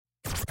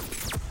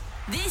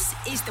This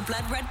is the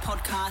Blood Red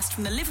podcast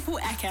from the Liverpool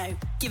Echo,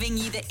 giving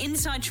you the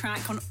inside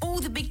track on all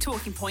the big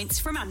talking points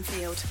from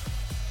Anfield.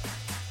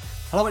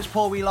 Hello, it's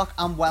Paul Wheelock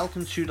and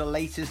welcome to the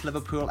latest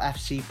Liverpool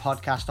FC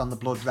podcast on the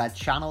Blood Red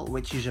channel,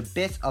 which is a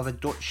bit of a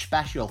Dutch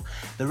special.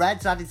 The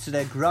Reds added to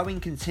their growing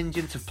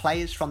contingent of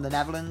players from the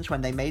Netherlands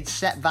when they made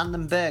Sepp van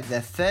den Berg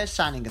their first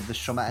signing of the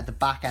summer at the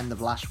back end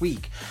of last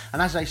week.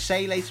 And as I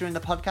say later in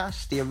the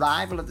podcast, the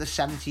arrival of the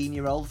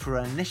 17-year-old for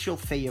an initial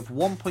fee of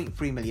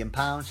 £1.3 million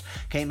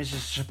came as a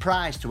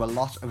surprise to a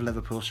lot of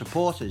Liverpool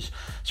supporters.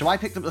 So I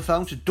picked up the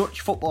phone to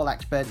Dutch football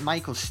expert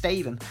Michael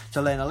Steven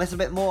to learn a little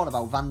bit more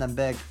about Van den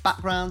Berg's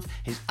background,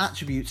 his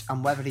attributes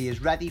and whether he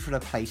is ready for a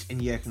place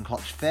in Jurgen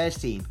Klopp's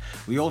first team.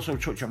 We also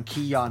touch on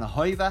Ki-Jana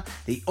Hoever,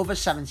 the other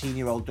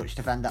 17-year-old Dutch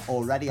defender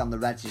already on the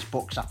Reds'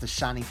 books after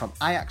signing from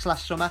Ajax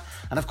last summer,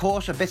 and of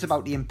course a bit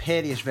about the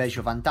imperious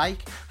Virgil van Dijk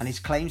and his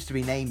claims to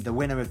be named the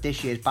winner of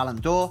this year's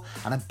Ballon d'Or,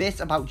 and a bit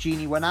about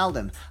Gini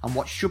Wijnaldum and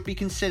what should be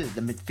considered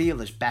the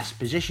midfielder's best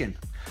position.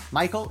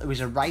 Michael, who is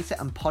a writer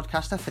and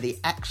podcaster for the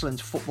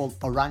excellent Football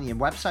Oranium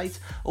website,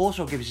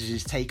 also gives us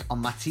his take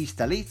on Matthijs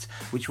de Ligt,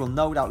 which will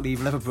no doubt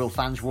leave Liverpool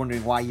fans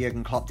wondering why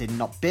Jurgen Klopp did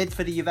not bid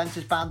for the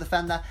Juventus-bound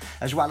defender,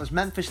 as well as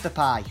Memphis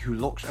Depay, who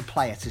looks a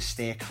player to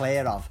steer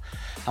clear of.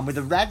 And with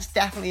the Reds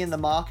definitely in the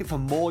market for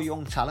more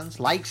young talents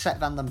like Sepp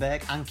van den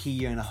Berg and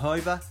Ki-Jana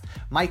Hoever,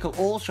 Michael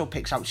also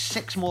picks out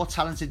 6 more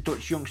talented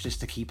Dutch youngsters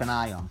to keep an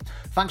eye on.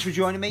 Thanks for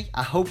joining me.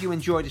 I hope you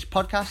enjoyed this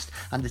podcast,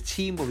 and the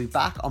team will be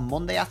back on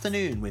Monday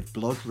afternoon with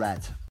Blood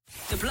Red.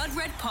 The Blood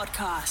Red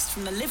podcast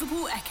from the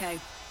Liverpool Echo.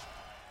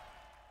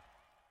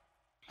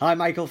 Hi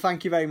Michael,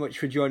 thank you very much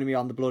for joining me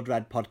on the Blood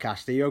Red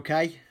podcast. Are you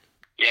okay?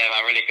 Yeah,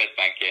 I'm really good,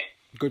 thank you.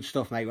 Good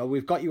stuff, mate. Well,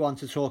 we've got you on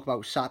to talk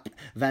about Sepp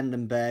van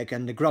den Berg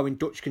and the growing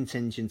Dutch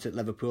contingent at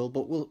Liverpool,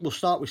 but we'll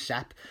start with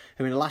Sepp,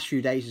 who in the last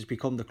few days has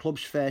become the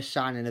club's first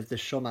signing of the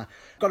summer.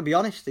 Got to be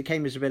honest, it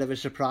came as a bit of a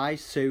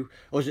surprise to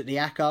us at the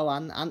Echo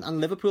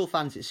and Liverpool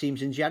fans, it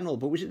seems, in general.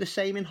 But was it the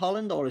same in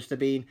Holland, or has there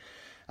been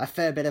a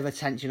fair bit of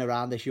attention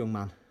around this young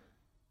man?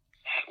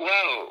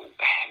 Well,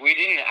 we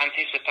didn't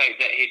anticipate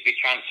that he'd be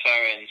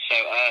transferring so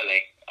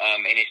early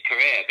in his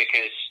career,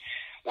 because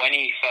when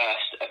he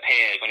first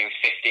appeared, when he was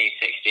 15,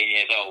 16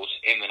 years old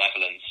in the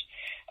Netherlands,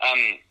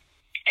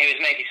 he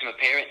was making some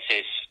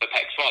appearances for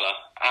Pek Zwolle,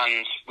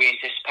 and we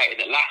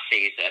anticipated that last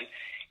season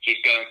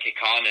he'd go and kick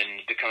on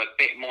and become a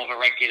bit more of a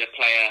regular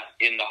player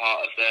in the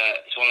heart of the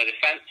Zwolle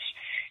defence.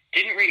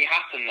 Didn't really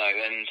happen though,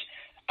 and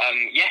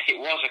yes, it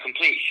was a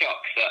complete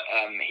shock that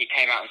he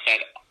came out and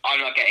said, I'm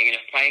not getting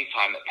enough playing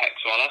time at Pek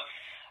Zwolle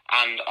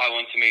and I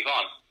want to move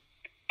on.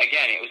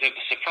 Again, it was a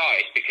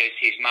surprise because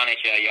his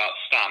manager, Jaap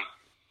Stam,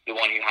 the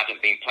one who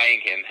hadn't been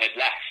playing him, had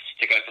left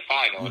to go to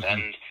Feyenoord,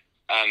 and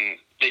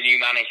the new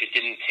manager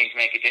didn't seem to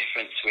make a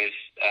difference with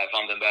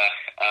Van den Berg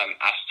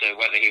as to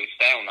whether he would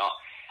stay or not,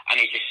 and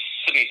he just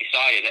suddenly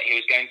decided that he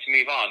was going to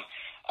move on.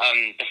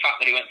 The fact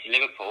that he went to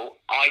Liverpool,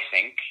 I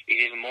think, is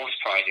even more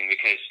surprising,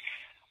 because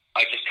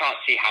I just can't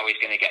see how he's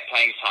going to get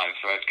playing time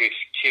for a good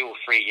 2 or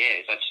 3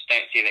 years. I just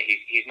don't see that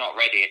he's not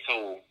ready at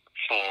all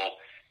for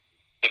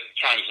the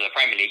challenges of the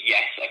Premier League.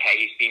 Yes, okay,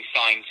 he's been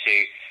signed to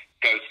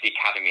go to the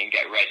academy and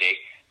get ready,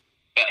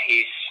 but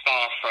he's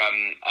far from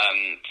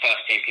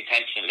first-team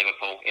contention at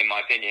Liverpool, in my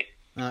opinion.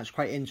 It's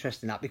quite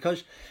interesting that,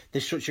 because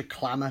there's such a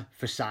clamour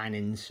for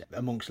signings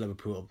amongst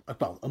Liverpool,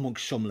 well,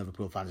 amongst some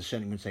Liverpool fans. I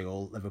certainly wouldn't say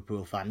all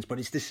Liverpool fans, but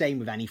it's the same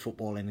with any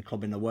football in the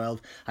club in the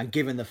world. And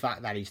given the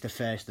fact that he's the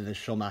first of the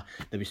summer,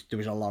 there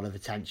was a lot of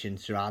attention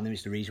surrounding him.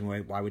 It's the reason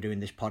why we're doing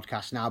this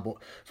podcast now. But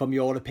from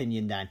your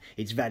opinion, then,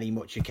 it's very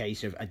much a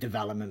case of a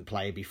development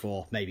player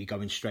before maybe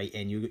going straight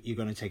in. You're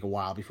going to take a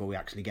while before we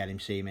actually get him,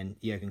 see him in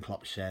Jurgen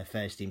Klopp's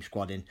first team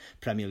squad in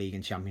Premier League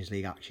and Champions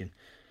League action.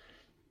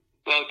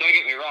 Well, don't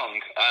get me wrong.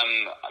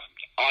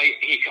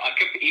 I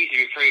could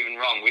easily be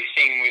proven wrong. We've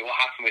seen what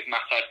happened with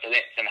Matthijs de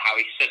Ligt and how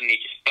he suddenly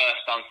just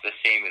burst onto the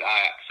scene with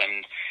Ajax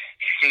and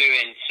flew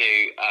into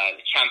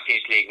the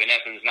Champions League, the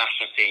Netherlands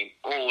national team,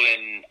 all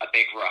in a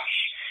big rush.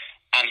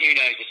 And who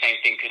knows, the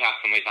same thing could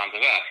happen with Van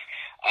den Berg.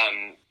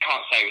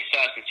 Can't say with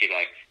certainty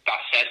though.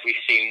 That said, we've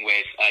seen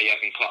with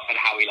Jurgen Klopp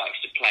and how he likes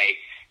to play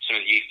some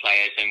of the youth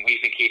players, and we've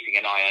been keeping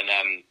an eye on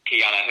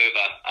Ki-Jana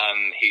Hoever,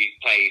 who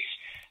plays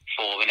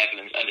for the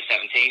Netherlands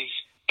under-17s,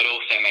 but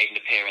also made an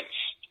appearance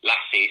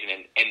last season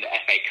in the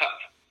FA Cup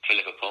for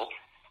Liverpool.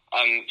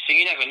 So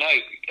you never know,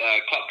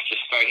 Klopp could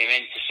just throw him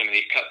into some of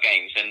these cup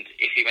games, and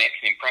if he makes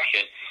an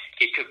impression,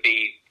 he could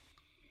be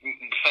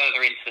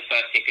further into the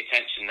first team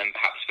contention than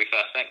perhaps we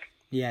first think.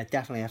 Yeah,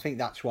 definitely. I think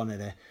that's one of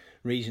the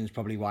reasons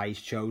probably why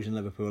he's chosen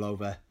Liverpool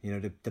over,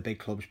 the big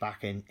clubs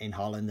back in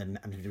Holland, and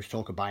there was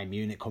talk of Bayern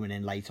Munich coming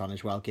in late on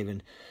as well,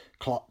 given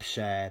Klopp's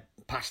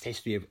past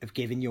history of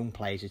giving young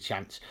players a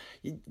chance.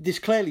 There's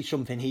clearly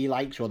something he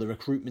likes, or the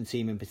recruitment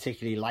team in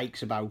particular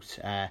likes about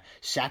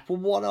Sepp.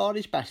 What are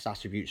his best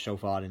attributes so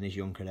far in his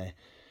young career?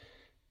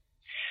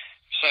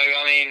 So,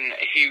 I mean,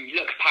 if you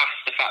look past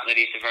the fact that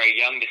he's a very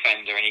young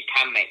defender and he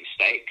can make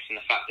mistakes, and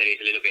the fact that he's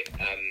a little bit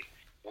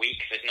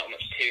weak, there's not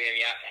much to him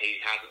yet. He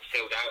hasn't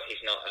filled out.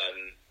 He's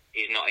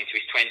not into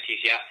his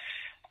 20s yet.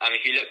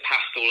 If you look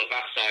past all of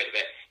that side of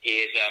it,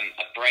 he is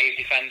a brave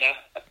defender,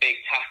 a big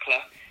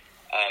tackler.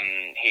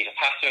 He's a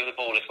passer of the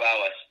ball as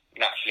well, as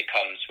naturally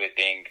comes with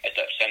being a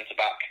Dutch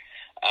centre-back.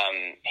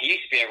 He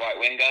used to be a right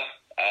winger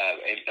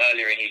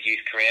earlier in his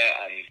youth career,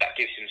 and that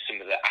gives him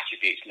some of the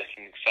attributes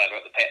looking further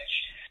up the pitch.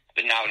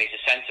 But now when he's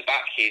a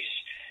centre-back, he's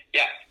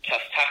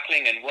tough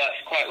tackling and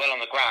works quite well on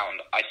the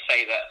ground. I'd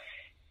say that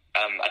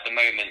at the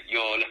moment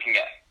you're looking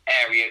at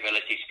area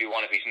ability to be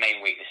one of his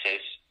main weaknesses,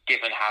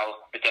 given how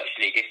the Dutch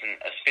league isn't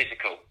as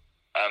physical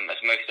as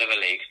most other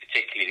leagues,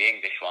 particularly the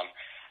English one.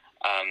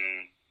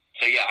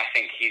 I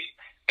think his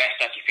best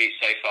attributes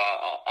so far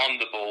are on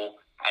the ball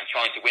and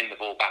trying to win the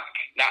ball back.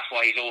 That's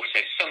why he's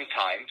also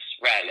sometimes,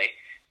 rarely,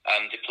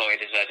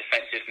 deployed as a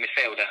defensive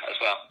midfielder as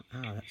well.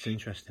 Oh, that's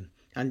interesting.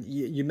 And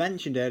you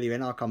mentioned earlier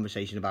in our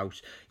conversation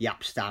about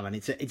Jaap Stam, and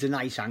it's a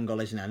nice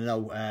angle, isn't it? I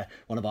know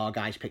one of our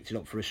guys picked it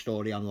up for a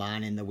story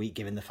online in the week,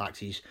 given the fact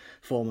he's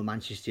former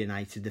Manchester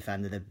United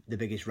defender, the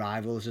biggest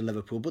rivals of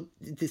Liverpool. But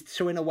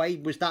so in a way,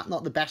 was that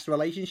not the best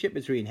relationship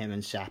between him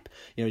and Sepp?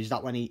 You know, is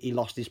that when he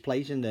lost his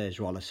place in the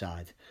Zwolle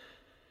side?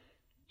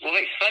 Well,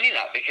 it's funny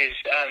that, because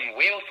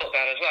we all thought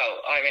that as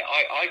well. I mean,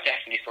 I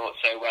definitely thought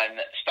so when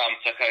Stam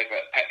took over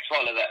at PEC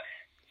Zwolle, that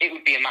it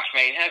would be a match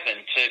made in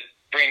heaven to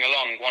bring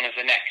along one of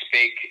the next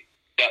big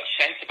Dutch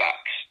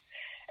centre-backs.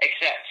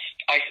 Except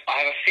I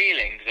have a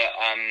feeling that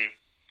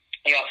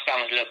Jaap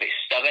Stam was a little bit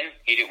stubborn.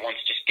 He didn't want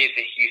to just give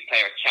this youth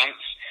player a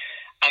chance.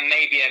 And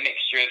maybe a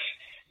mixture of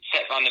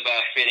Sepp van den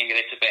Berg feeling a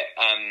little bit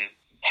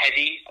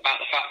heady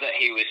about the fact that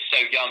he was so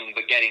young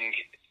but getting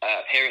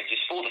appearances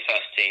for the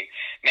first team.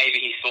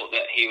 Maybe he thought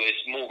that he was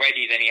more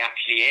ready than he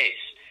actually is.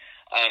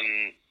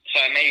 So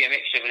maybe a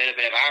mixture of a little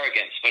bit of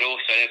arrogance, but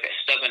also a little bit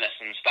of stubbornness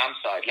on Stam's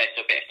side led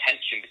to a bit of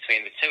tension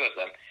between the two of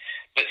them.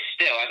 But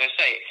still, as I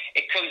say,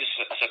 it comes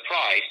as a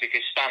surprise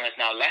because Stam has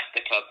now left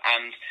the club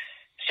and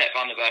Sepp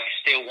van den Berg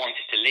still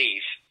wanted to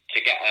leave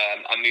to get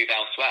a move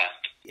elsewhere.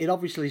 It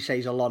obviously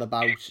says a lot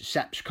about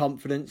Sepp's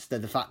confidence,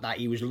 the fact that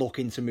he was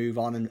looking to move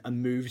on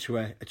and move to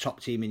a top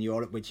team in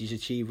Europe, which he's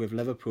achieved with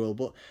Liverpool.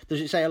 But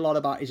does it say a lot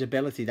about his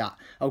ability that,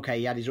 okay,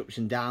 he had his ups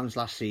and downs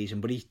last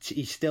season, but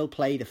he still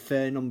played a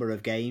fair number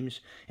of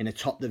games in a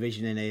top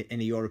division in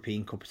a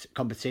European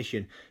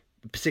competition,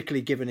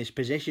 particularly given his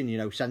position? You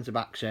know,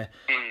 centre-backs are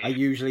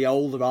usually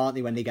older, aren't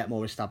they, when they get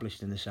more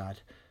established in the side?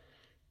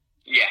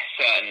 Yes,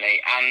 certainly.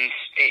 And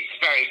it's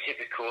very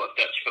typical of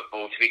Dutch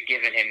football to be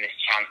given him this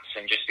chance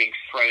and just being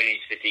thrown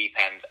into the deep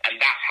end. And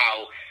that's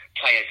how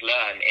players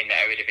learn in the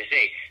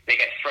Eredivisie. They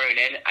get thrown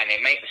in and they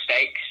make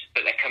mistakes,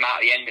 but they come out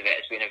at the end of it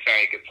as being a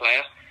very good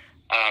player.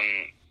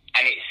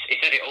 And it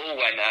said it all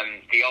when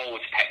the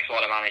old PEC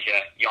Zwolle manager,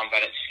 Jan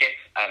Bennett Skip,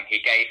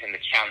 he gave him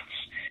the chance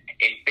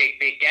in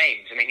big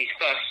games. I mean, his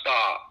first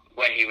start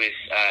when he was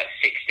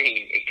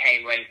 16, it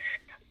came when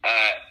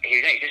he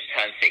was only just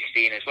turned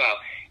 16 as well.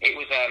 It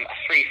was a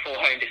 3-4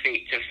 home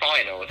defeat to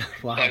finals.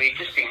 Wow. So he'd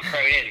just been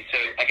thrown in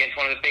against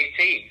one of the big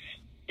teams.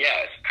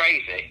 Yeah, it's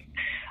crazy.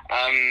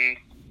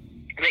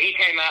 But he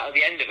came out at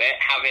the end of it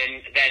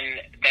having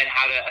then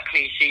had a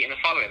clean sheet in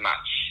the following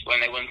match when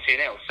they won 2-0.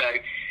 So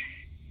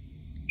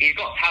he's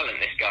got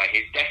talent, this guy.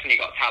 He's definitely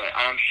got talent.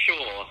 And I'm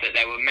sure that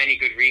there were many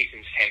good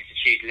reasons for him to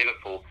choose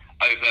Liverpool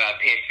over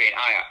PSV and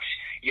Ajax.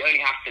 You only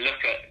have to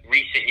look at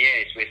recent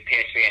years with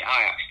PSV and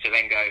Ajax to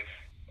then go,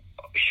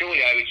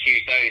 surely I would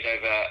choose those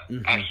over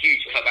a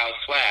huge club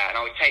elsewhere, and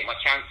I would take my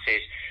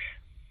chances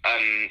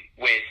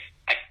with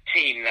a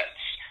team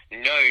that's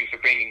known for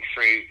bringing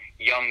through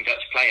young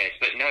Dutch players.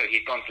 But no,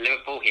 he's gone to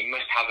Liverpool. He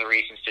must have the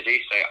reasons to do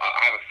so.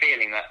 I have a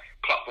feeling that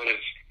Klopp would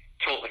have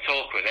talked the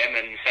talk with him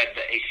and said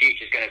that his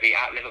future's going to be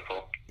at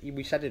Liverpool.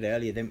 We said it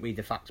earlier, didn't we,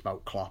 the facts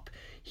about Klopp.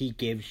 He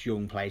gives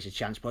young players a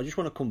chance. But I just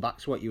want to come back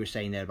to what you were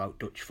saying there about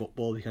Dutch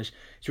football, because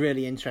it's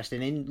really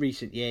interesting. In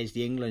recent years,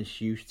 the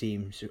England's youth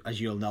teams, as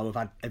you'll know,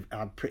 have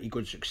had pretty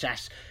good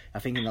success. I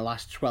think in the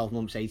last 12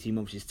 months, 18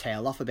 months, it's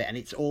tailed off a bit. And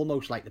it's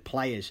almost like the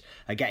players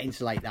are getting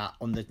to like that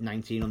under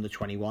 19, under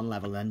 21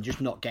 level and just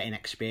not getting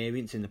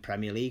experience in the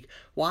Premier League.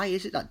 Why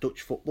is it that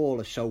Dutch football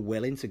is so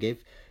willing to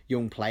give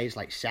young players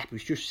like Sepp,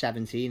 who's just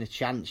 17, a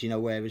chance, you know,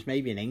 whereas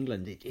maybe in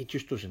England it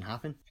just doesn't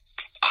happen?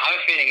 I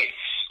have a feeling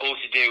it's all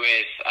to do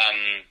with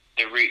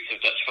the roots of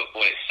Dutch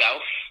football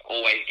itself,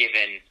 always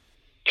giving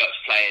Dutch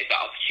players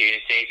that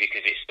opportunity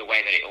because it's the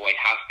way that it always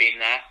has been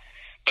there,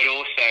 but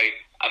also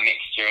a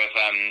mixture of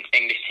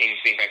English teams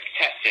being very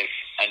protective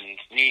and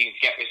needing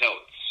to get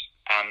results,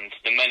 and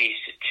the money's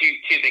too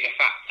big a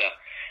factor.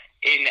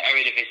 In the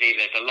Eredivisie,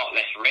 there's a lot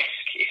less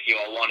risk. If you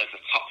are one of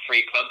the top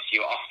 3 clubs,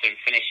 you're often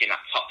finishing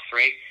that top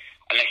 3.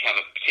 Unless you have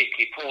a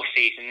particularly poor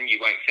season,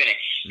 you won't finish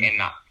in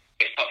that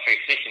top 3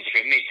 positions. If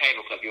you're a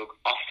mid-table club, you're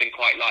often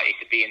quite likely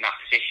to be in that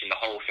position the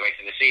whole way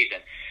through the season.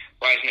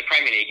 Whereas in the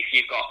Premier League, if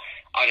you've got,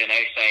 I don't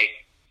know,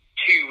 say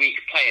 2 weak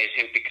players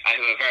who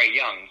are very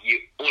young, you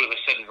all of a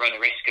sudden run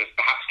a risk of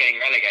perhaps getting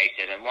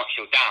relegated, and once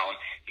you're down,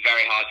 it's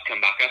very hard to come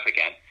back up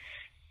again.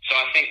 So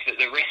I think that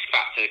the risk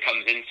factor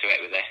comes into it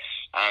with this.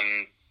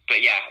 But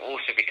yeah,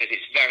 also because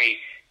it's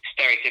very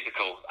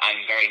stereotypical and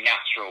very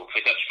natural for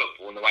Dutch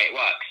football and the way it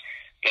works.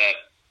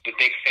 The the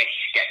big fish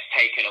gets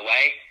taken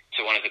away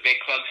to one of the big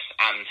clubs,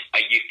 and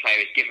a youth player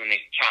is given the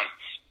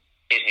chance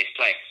in his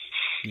place.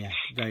 Yeah,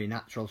 very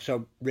natural.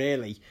 So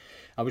really,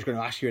 I was going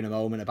to ask you in a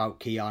moment about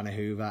Ki-Jana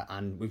Hoever,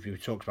 and we've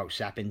talked about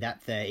Sepp in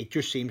depth there. It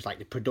just seems like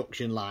the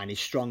production line is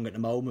strong at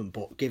the moment,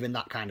 but given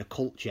that kind of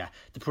culture,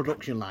 the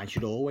production line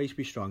should always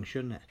be strong,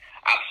 shouldn't it?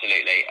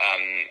 Absolutely.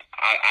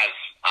 As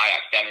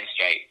Ajax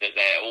demonstrate, that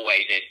there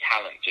always is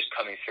talent just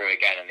coming through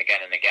again and again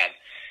and again.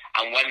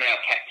 And when they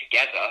are kept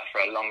together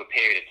for a longer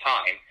period of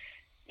time,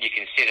 you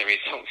can see the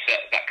results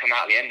that come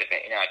out at the end of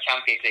it. You know, a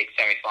Champions League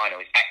semi-final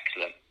is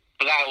excellent,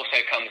 but that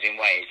also comes in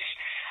waves.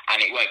 And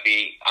it won't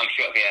be, I'm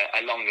sure it'll be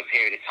a longer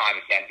period of time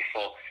again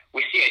before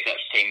we see a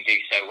Dutch team do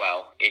so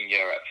well in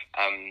Europe.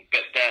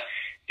 But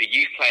the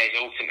youth players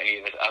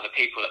ultimately are the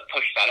people that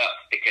push that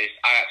up, because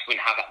Ajax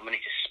wouldn't have that money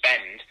to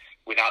spend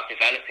without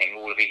developing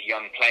all of these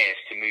young players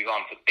to move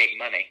on for big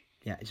money.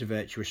 Yeah, it's a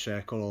virtuous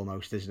circle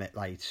almost, isn't it?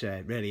 Like, it's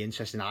really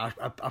interesting. I've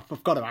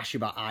got to ask you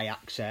about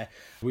Ajax.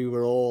 We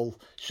were all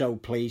so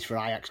pleased for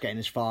Ajax getting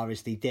as far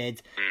as they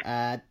did.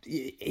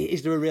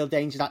 Is there a real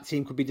danger that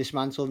team could be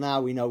dismantled now?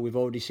 We know we've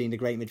already seen the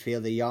great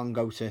midfielder Young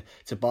go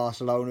to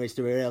Barcelona. Is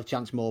there a real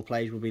chance more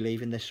players will be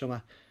leaving this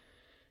summer?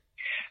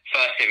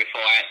 Firstly,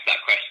 before I answer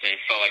that question,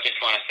 Phil, I just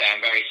want to say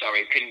I'm very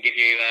sorry. We couldn't give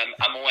you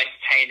a more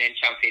entertaining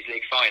Champions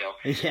League final.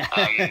 Yeah,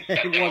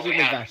 it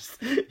wasn't the best.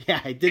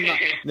 Yeah, it didn't.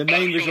 The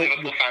main result.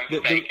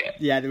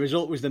 Yeah, the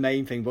result was the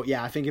main thing. But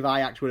yeah, I think if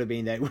Ajax would have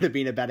been there, it would have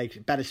been a better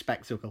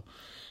spectacle.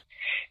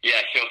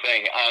 Yeah, sure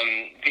thing.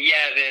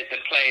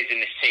 The players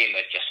in this team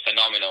are just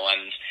phenomenal,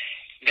 and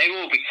they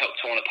will be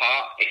torn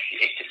apart if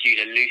to use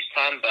a loose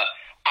term. But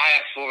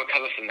Ajax will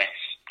recover from this.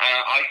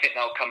 I think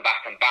they'll come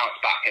back and bounce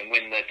back and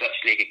win the Dutch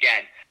league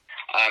again.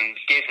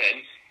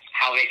 Given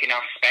how they can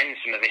now spend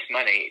some of this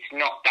money, it's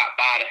not that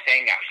bad a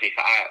thing actually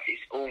for Ajax.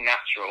 It's all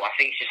natural. I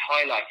think it's just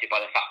highlighted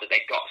by the fact that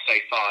they got so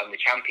far in the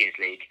Champions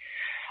League.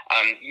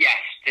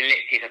 Yes, De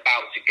Ligt is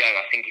about to go.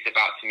 I think he's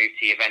about to move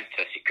to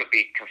Juventus. It could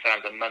be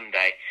confirmed on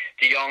Monday.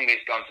 De Jong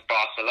has gone to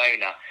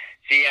Barcelona.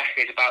 Ziyech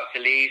is about to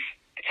leave,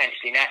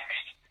 potentially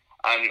next.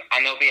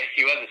 And there'll be a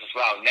few others as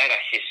well.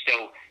 Neres is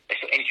still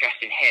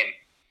interested in him.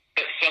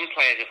 But some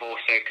players have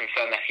also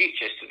confirmed their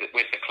futures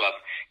with the club.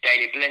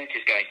 Daley Blind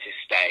is going to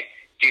stay.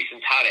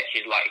 Dusan Tadic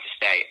is likely to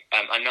stay.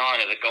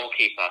 Onana, the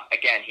goalkeeper,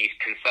 again, he's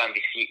confirmed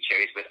his future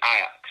is with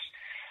Ajax.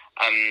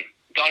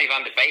 Donny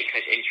van de Beek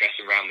has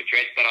interest in Real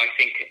Madrid, but I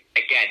think,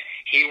 again,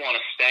 he want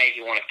to stay,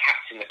 he want to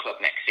captain the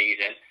club next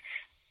season,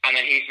 and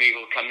then his move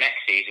will come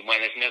next season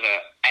when there's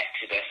another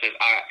exodus of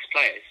Ajax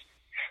players.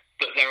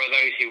 But there are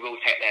those who will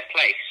take their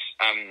place.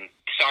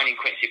 Signing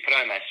Quincy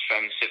Promes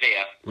from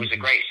Sevilla was a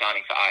great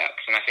signing for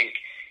Ajax, and I think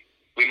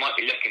we might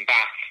be looking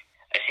back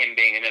at him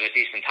being another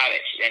decent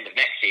Tadic at the end of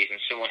next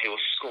season, someone who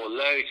will score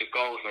loads of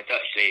goals in the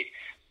Dutch league,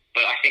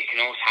 but I think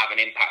can also have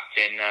an impact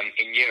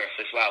in Europe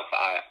as well for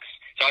Ajax.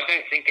 So I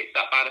don't think it's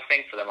that bad a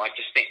thing for them. I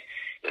just think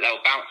that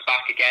they'll bounce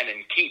back again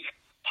and keep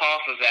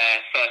half of their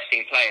first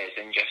team players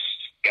and just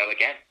go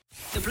again.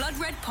 The Blood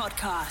Red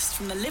Podcast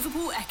from the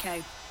Liverpool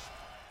Echo.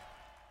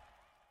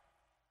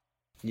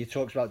 You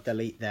talked about De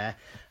Ligt there.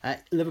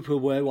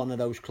 Liverpool were one of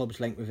those clubs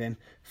linked with him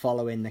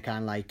following the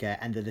kind of like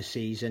end of the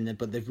season,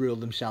 but they've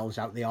ruled themselves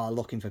out. They are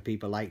looking for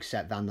people like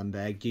Sepp van den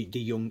Berg,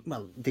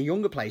 the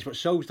younger players, but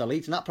so's De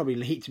Ligt, and that probably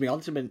leads me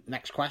on to the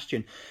next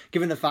question.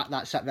 Given the fact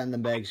that Sepp van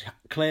den Berg's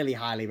clearly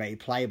highly rated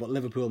player, but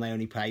Liverpool may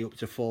only pay up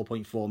to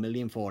 4.4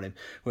 million for him,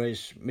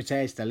 whereas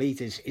Matthijs De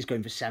Ligt is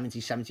going for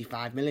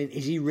 75 million.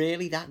 Is he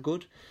really that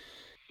good?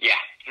 Yeah,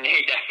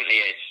 he definitely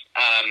is.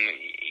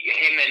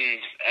 Him and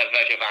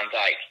Virgil van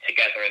Dijk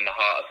together in the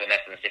heart of the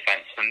Netherlands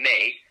defence, for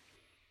me,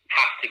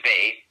 have to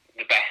be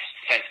the best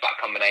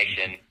centre-back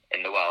combination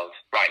in the world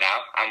right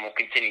now, and will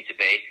continue to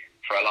be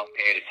for a long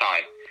period of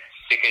time,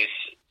 because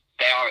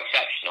they are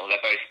exceptional.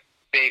 They're both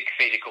big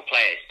physical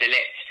players. De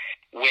Ligt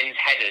wins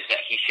headers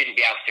that he shouldn't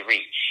be able to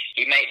reach.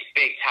 He makes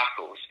big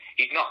tackles.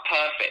 He's not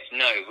perfect,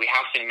 no. We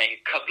have seen him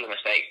make a couple of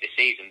mistakes this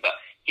season, but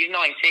he's 19.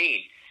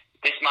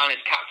 This man has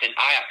captained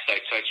Ajax to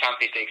a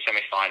Champions League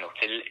semi-final,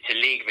 to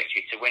league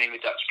victory, to winning the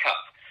Dutch Cup.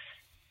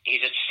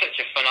 He's such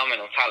a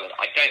phenomenal talent.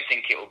 I do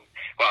think it will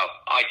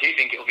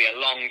be a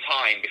long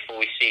time before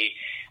we see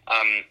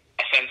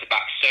a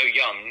centre-back so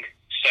young,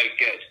 so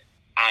good,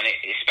 and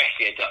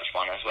especially a Dutch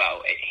one as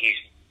well. He's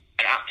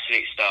an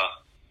absolute star.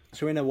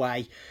 So in a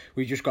way,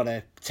 we've just got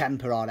to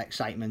temper our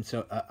excitement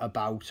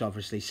about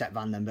obviously Sepp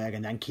van den Berg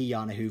and then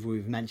Ki-Jana Hoever,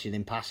 we've mentioned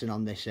in passing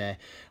on this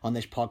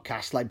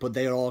podcast. But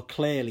they're all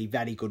clearly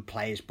very good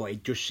players. But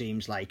it just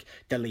seems like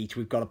De Ligt,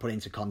 we've got to put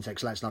into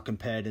context. Let's not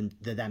compare them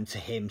to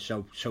him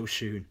so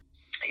soon.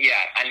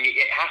 Yeah, and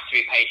it has to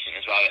be patient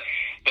as well.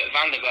 But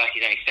Van den Berg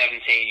is only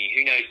 17.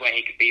 Who knows where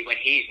he could be when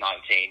he's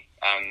 19?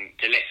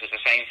 De Ligt was the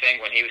same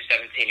thing when he was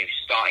 17. He was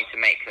starting to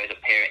make those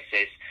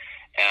appearances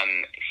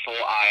for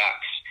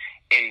Ajax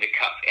in the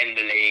Cup, in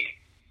the league,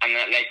 and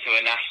that led to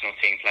a national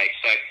team place.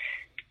 So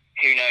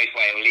who knows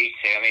where it'll lead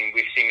to. I mean,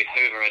 we've seen with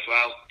Hoever as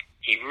well.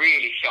 He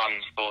really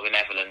shone for the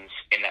Netherlands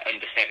in the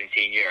under-17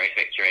 Euros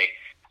victory.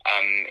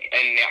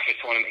 In the actual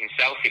tournament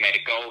himself, he made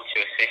a goal,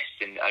 2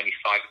 assists in only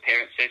 5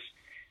 appearances.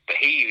 But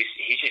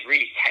he's just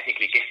really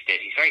technically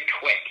gifted. He's very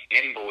quick,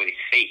 nimble with his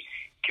feet.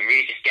 Can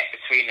really just get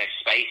between those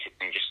spaces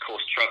and just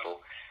cause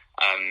trouble.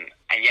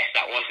 And yes,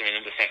 that was in an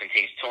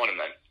under-17s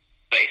tournament.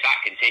 But if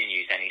that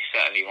continues, then he's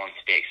certainly one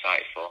to be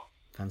excited for.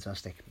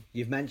 Fantastic.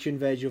 You've mentioned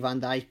Virgil van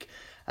Dijk.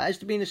 Has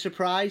there been a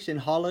surprise in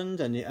Holland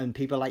and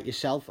people like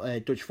yourself,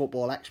 Dutch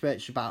football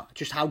experts, about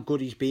just how good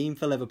he's been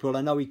for Liverpool?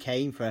 I know he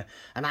came for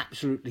an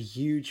absolutely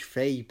huge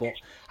fee, but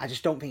I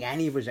just don't think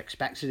any of us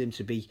expected him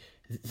to be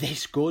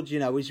this good. You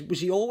know, was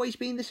he always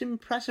been this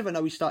impressive? I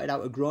know he started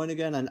out at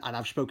Groningen, and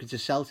I've spoken to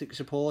Celtic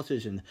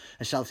supporters and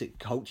a Celtic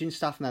coaching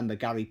staff member,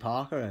 Gary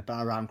Parker,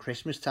 around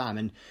Christmas time,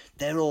 and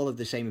they're all of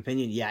the same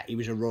opinion. Yeah, he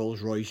was a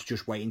Rolls Royce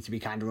just waiting to be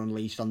kind of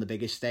unleashed on the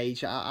biggest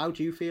stage. How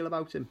do you feel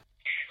about him?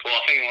 Well,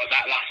 I think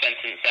that last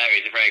sentence there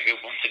is a very good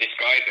one to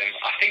describe him.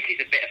 I think he's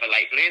a bit of a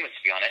late bloomer,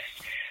 to be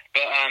honest.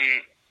 But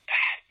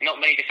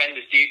not many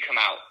defenders do come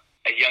out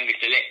as young as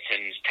De Ligt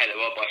and take the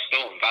world by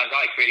storm. Van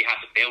Dijk really had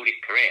to build his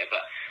career,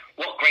 but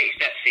what great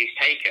steps he's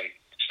taken,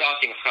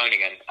 starting with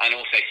Groningen and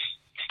also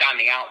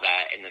standing out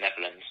there in the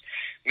Netherlands,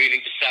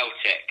 moving to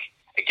Celtic,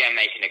 again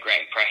making a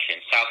great impression,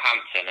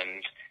 Southampton,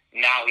 and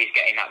now he's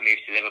getting that move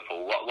to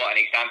Liverpool. What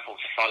an example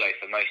to follow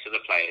for most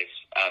other players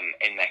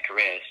in their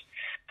careers.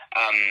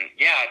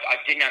 I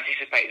didn't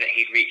anticipate that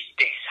he'd reached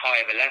this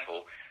high of a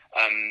level.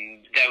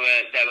 There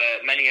were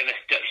many of us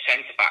Dutch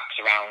centre-backs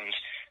around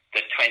the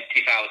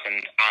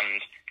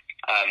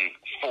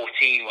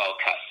 2014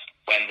 World Cup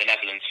when the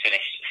Netherlands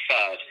finished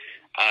third.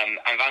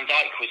 And Van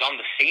Dijk was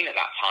on the scene at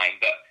that time,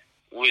 but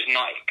was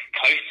not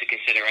close to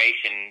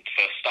consideration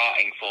for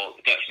starting for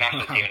the Dutch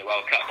national team in the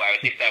World Cup, whereas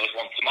if there was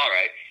one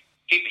tomorrow,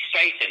 he'd be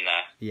straight in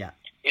there. Yeah.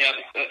 You know,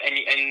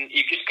 and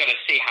you've just got to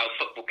see how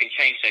football can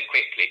change so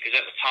quickly, because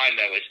at the time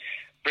there was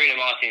Bruno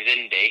Martins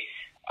Indy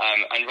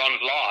and Ron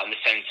Vlaar in the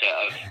centre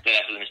of the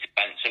Netherlands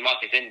defence, and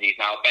Martins Indy is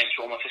now a bench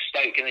warmer for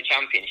Stoke in the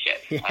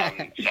Championship. So how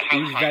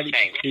times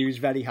change. He was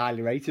very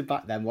highly rated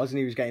back then, wasn't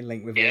he? He was getting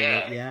linked with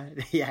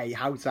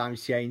how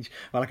times change.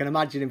 Well, I can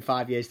imagine in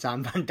 5 years'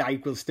 time Van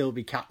Dijk will still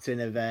be captain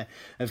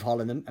of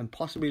Holland and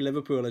possibly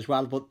Liverpool as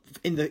well. But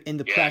in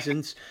the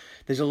present,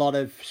 there's a lot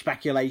of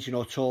speculation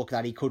or talk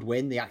that he could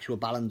win the actual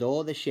Ballon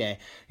d'Or this year.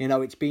 You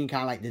know, it's been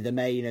kind of like the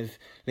domain of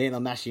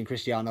Lionel Messi and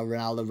Cristiano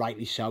Ronaldo,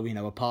 rightly so, you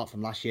know, apart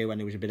from last year when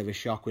there was a bit of a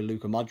shock with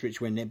Luka Modric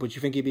winning it. But do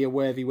you think he'd be a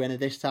worthy winner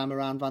this time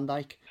around, Van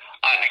Dijk?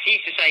 I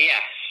used to say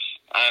yes.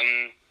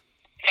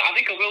 I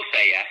think I will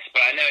say yes,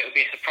 but I know it would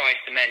be a surprise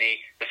to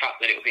many, the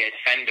fact that it would be a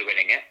defender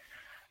winning it.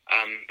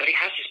 But he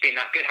has just been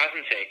that good,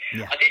 hasn't he?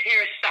 Yeah. I did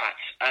hear a stat.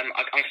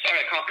 I'm sorry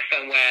I can't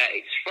confirm where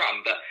it's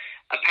from, but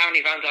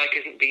apparently Van Dijk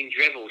hasn't been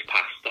dribbled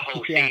past the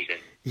whole season.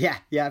 Yeah,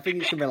 I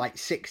think it's something like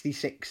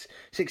 66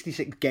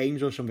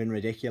 games or something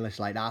ridiculous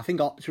like that. I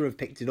think Opta have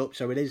picked it up,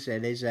 so it is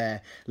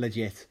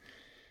legit.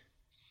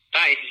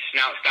 That is just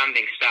an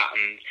outstanding stat,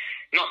 and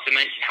not to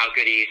mention how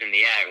good he is in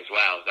the air as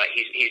well. Like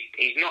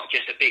he's not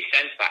just a big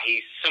centre-back,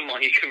 he's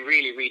someone who can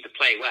really read the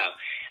play well,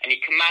 and he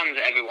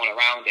commands everyone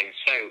around him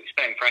so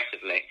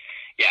impressively.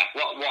 Yeah,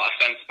 what a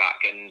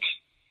centre-back, and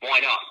why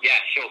not? Yeah,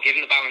 sure. Give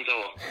him the Ballon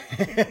d'Or.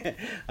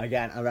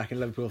 Again, I reckon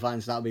Liverpool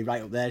fans, that'll be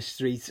right up their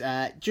street.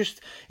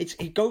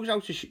 It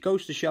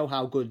goes to show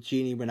how good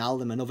Gini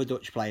Wijnaldum, another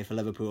Dutch player for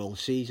Liverpool,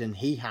 season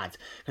he had.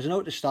 Because I know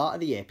at the start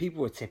of the year,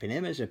 people were tipping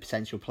him as a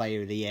potential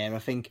player of the year. I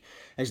think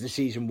as the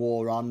season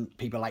wore on,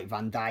 people like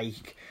Van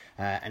Dijk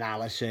and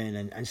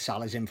Alisson and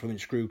Salah's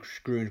influence grew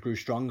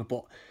stronger.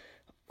 But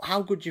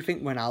how good do you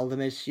think Wijnaldum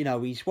is? You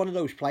know, he's one of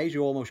those players who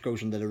almost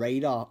goes under the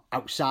radar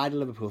outside of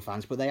Liverpool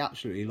fans, but they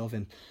absolutely love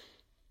him.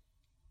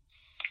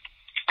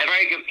 A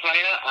very good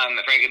player, a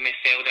very good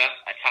midfielder,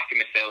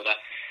 attacking midfielder,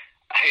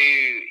 who,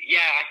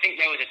 I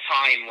think there was a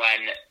time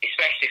when,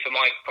 especially from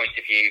my point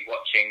of view,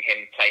 watching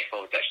him play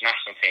for the Dutch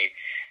national team,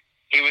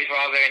 he was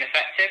rather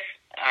ineffective.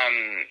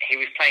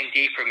 He was playing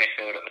deeper in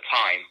midfield at the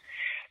time.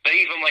 But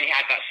even when he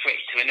had that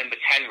switch to a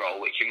number 10 role,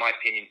 which in my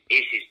opinion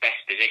is his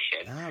best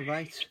position,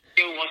 right, he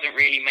still wasn't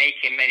really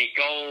making many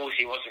goals.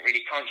 He wasn't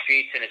really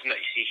contributing as much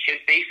as he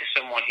should be for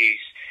someone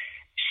who's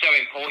so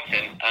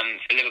important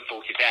for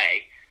Liverpool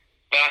today.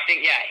 But I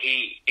think,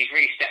 he's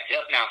really stepped it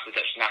up now for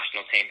the Dutch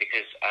national team,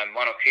 because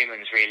Ronald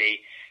Koeman's really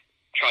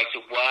tried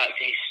to work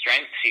to his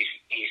strengths.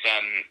 He's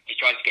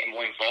tried to get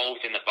more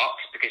involved in the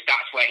box, because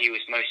that's where he was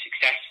most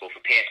successful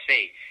for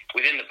PSV,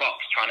 within the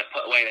box, trying to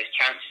put away those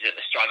chances that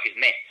the strikers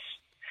miss.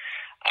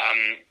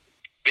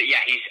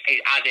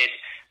 He's added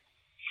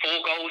 4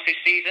 goals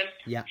this season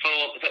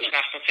for the Dutch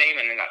national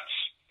team, and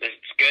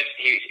that's good.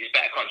 His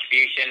better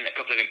contribution, a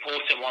couple of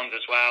important ones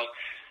as well.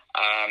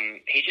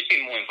 He's just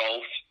been more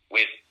involved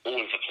with all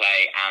of the play,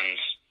 and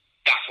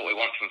that's what we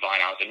want from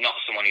Wijnaldum, not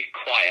someone who's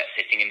quiet,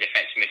 sitting in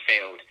defensive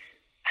midfield,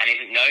 and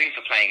isn't known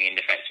for playing in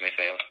defensive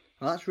midfield.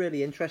 Well, that's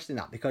really interesting,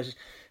 that, because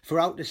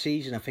throughout the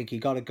season, I think he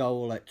got a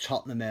goal at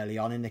Tottenham early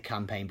on in the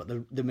campaign, but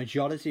the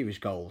majority of his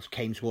goals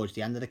came towards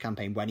the end of the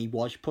campaign when he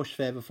was pushed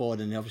further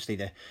forward, and obviously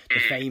the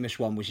famous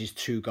one was his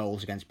 2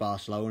 goals against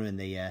Barcelona in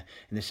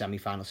the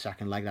semi-final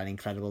second leg, that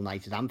incredible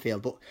night at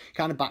Anfield. But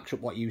kind of backs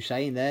up what you were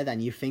saying there. Then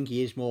you think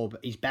he's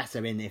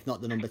better in, if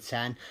not the number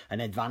 10, an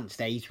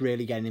advanced 8,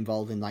 really getting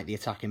involved in like the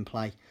attacking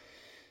play.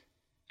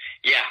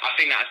 Yeah, I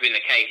think that's been the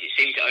case. It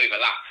seemed to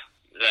overlap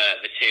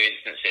the 2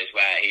 instances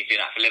where he's doing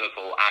that for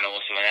Liverpool and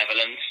also the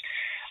Netherlands.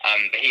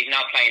 But he's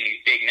now playing these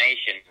big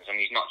nations, and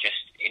he's not just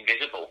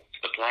invisible to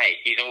the play.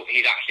 He's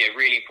actually a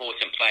really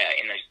important player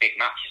in those big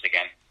matches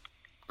again.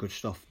 Good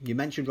stuff. You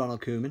mentioned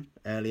Ronald Koeman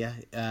earlier.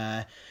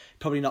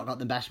 Probably not got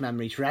the best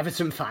memories for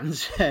Everton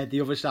fans,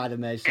 the other side of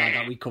Merseyside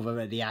that we cover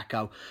at the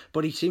Echo.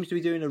 But he seems to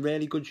be doing a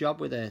really good job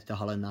with the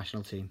Holland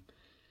national team.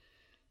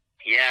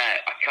 Yeah,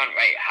 I can't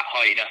rate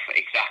highly enough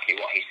exactly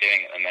what he's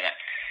doing at the minute.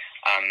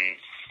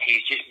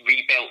 He's just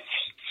rebuilt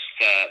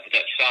the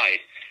Dutch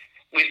side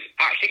with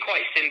actually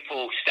quite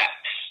simple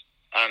steps.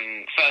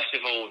 First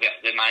of all,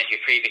 the manager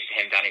previous to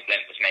him, Danny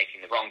Blind, was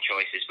making the wrong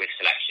choices with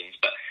selections,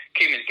 but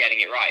Koeman's getting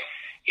it right.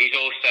 He's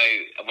also,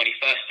 when he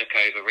first took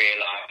over,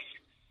 realised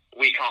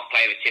we can't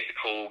play the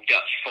typical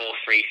Dutch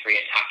 4-3-3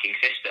 attacking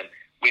system.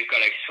 We've got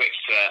to switch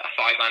to a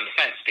 5-man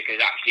defence, because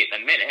actually at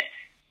the minute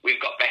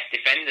we've got best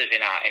defenders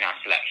in our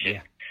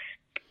selection. Yeah.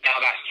 Now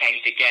that's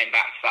changed again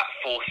back to that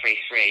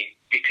 4-3-3,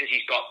 because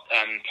he's got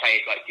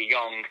players like De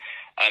Jong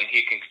who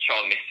can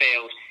control the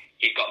midfield.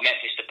 He's got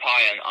Memphis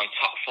Depay on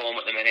top form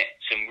at the minute,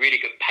 some really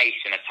good pace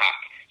and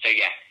attack. So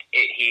yeah,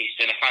 he's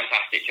done a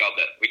fantastic job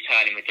at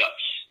returning the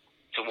Dutch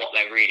to what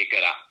they're really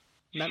good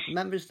at.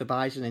 Memphis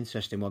Depay is an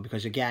interesting one,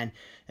 because again,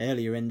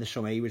 earlier in the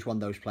summer he was one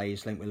of those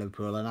players linked with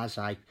Liverpool, and as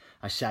I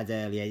said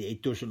earlier,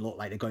 it doesn't look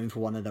like they're going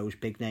for one of those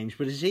big names.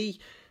 But is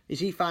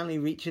he finally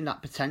reaching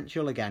that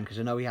potential again? Because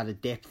I know he had a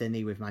dip, didn't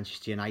he, with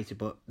Manchester United,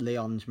 but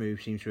Lyon's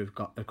move seems to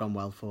have gone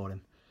well for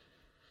him.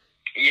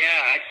 Yeah,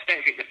 I just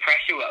don't think the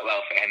pressure worked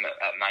well for him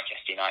at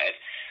Manchester United.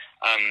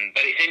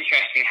 But it's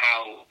interesting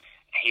how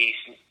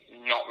he's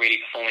not really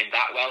performing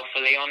that well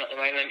for Lyon at the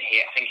moment.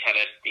 I think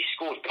he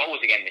scored goals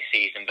again this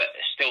season, but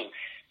there's still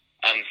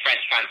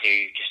French fans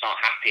who just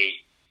aren't happy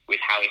with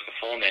how he's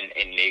performing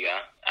in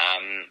Liga.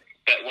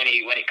 But when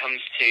it comes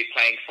to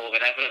playing for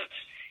the Netherlands,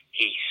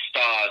 he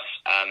stars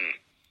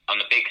on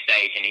the big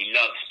stage, and he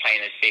loves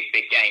playing those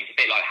big games, a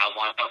bit like how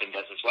Wijnaldum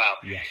does as well.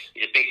 Yes.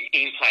 He's a big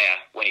team player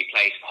when he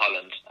plays for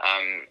Holland.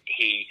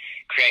 He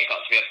creates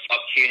lots of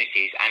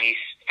opportunities, and he's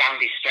found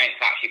his strength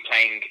actually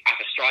playing as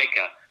a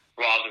striker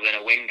rather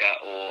than a winger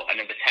or a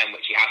number 10,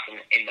 which he has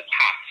in the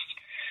past.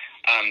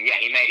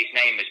 He made his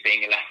name as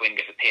being a left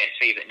winger for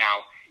PSV, but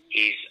now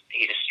he's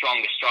a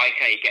stronger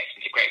striker. He gets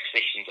into great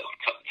positions at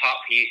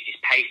top. He uses his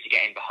pace to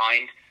get in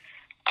behind.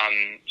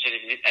 So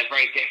he's a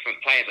very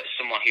different player, but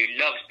someone who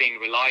loves being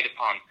relied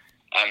upon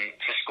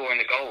for scoring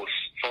the goals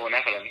for the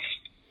Netherlands.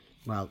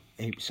 Well,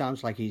 it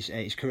sounds like his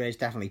career's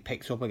definitely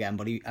picked up again,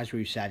 but as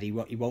we've said, he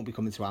won't be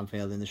coming to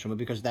Anfield in the summer,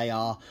 because they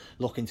are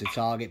looking to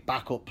target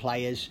backup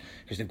players,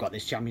 because they've got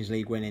this Champions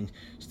League winning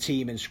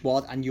team and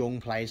squad, and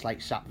young players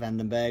like Sap van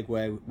den Berg,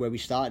 where we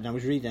started. And I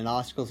was reading an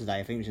article today,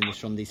 I think it was in the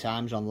Sunday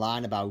Times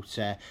online, about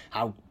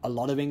how a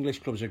lot of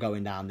English clubs are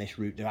going down this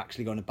route. They're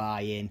actually going to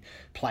buy in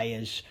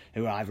players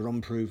who are either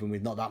unproven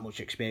with not that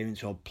much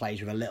experience, or players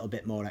with a little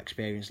bit more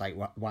experience, like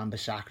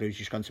Wan-Bissaka, who's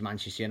just gone to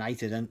Manchester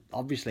United. And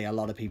obviously a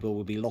lot of people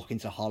will be looking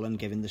to Holland,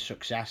 given the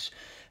success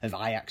of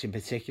Ajax in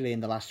particular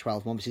in the last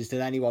 12 months. Is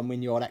there anyone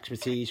with your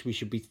expertise we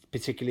should be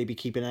particularly be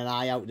keeping an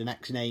eye out, the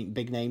next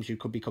big names who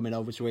could be coming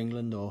over to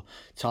England or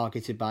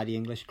targeted by the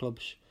English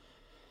clubs?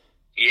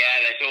 Yeah,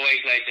 there's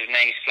always loads of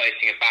names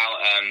floating about,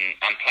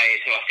 and players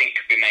who I think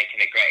could be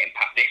making a great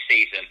impact this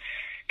season.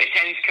 They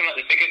tend to come at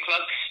the bigger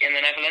clubs in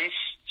the Netherlands.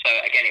 So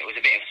again, it was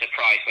a bit of a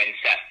surprise when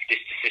Sepp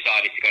just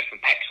decided to go from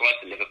PEC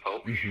to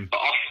Liverpool. Mm-hmm.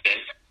 But often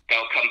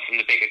they'll come from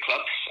the bigger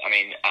clubs. I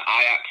mean, at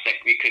Ajax,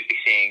 we could be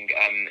seeing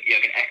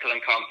Jurgen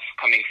Ekkelenkamp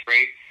coming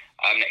through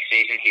next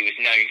season. He was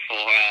known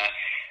for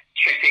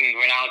tripping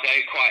Ronaldo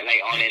quite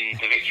late on in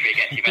the victory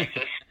against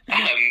Juventus.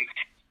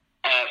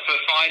 For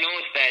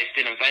finals, there's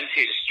Dylan Vente,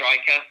 who's a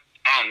striker.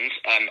 And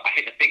I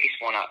think the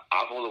biggest one out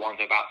of all the ones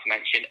I'm about to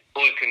mention,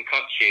 Orkun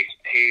Kökçü,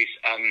 who's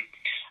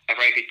a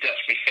very good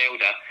Dutch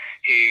midfielder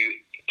who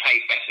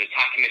plays better as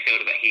attacking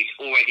midfielder, but he's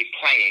already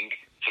playing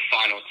for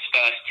finals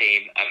first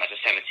team as a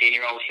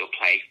 17-year-old. He'll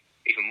play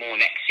even more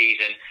next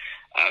season.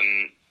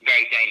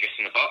 Very dangerous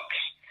in the box.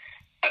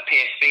 At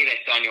PSV,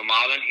 there's Daniel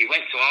Marlon, who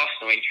went to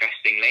Arsenal,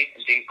 interestingly,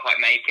 and didn't quite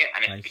make it,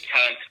 and has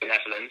returned to the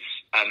Netherlands,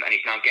 and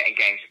he's now getting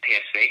games for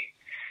PSV.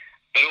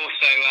 But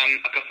also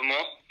a couple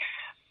more.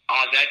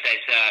 RZ,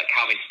 there's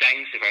Calvin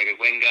Stengs, a very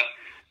good winger.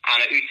 And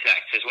at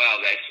Utrecht as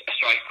well, there's a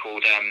striker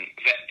called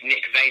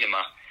Nick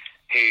Venema,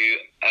 who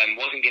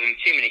wasn't given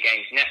too many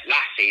games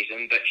last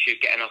season, but should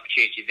get an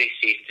opportunity this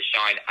season to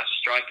shine as a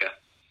striker.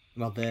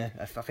 Well,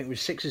 I think it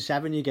was 6 or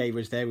 7 you gave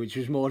us there, which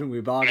was more than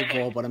we bargained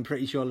for, but I'm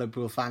pretty sure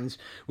Liverpool fans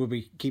will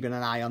be keeping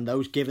an eye on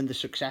those, given the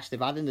success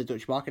they've had in the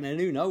Dutch market. And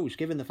who knows,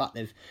 given the fact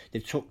they've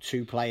took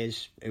 2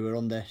 players who are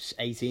under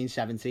 18,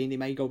 17, they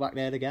may go back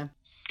there again.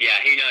 Yeah,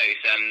 who knows?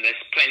 There's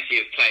plenty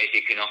of players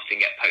who can often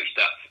get poached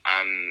up,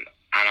 and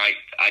I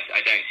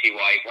don't see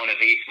why one of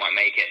these might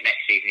make it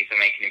next season if they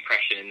make an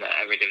impression in the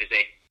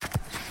Eredivisie.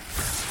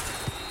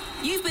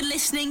 You've been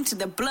listening to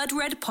the Blood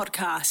Red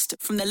podcast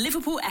from the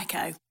Liverpool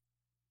Echo.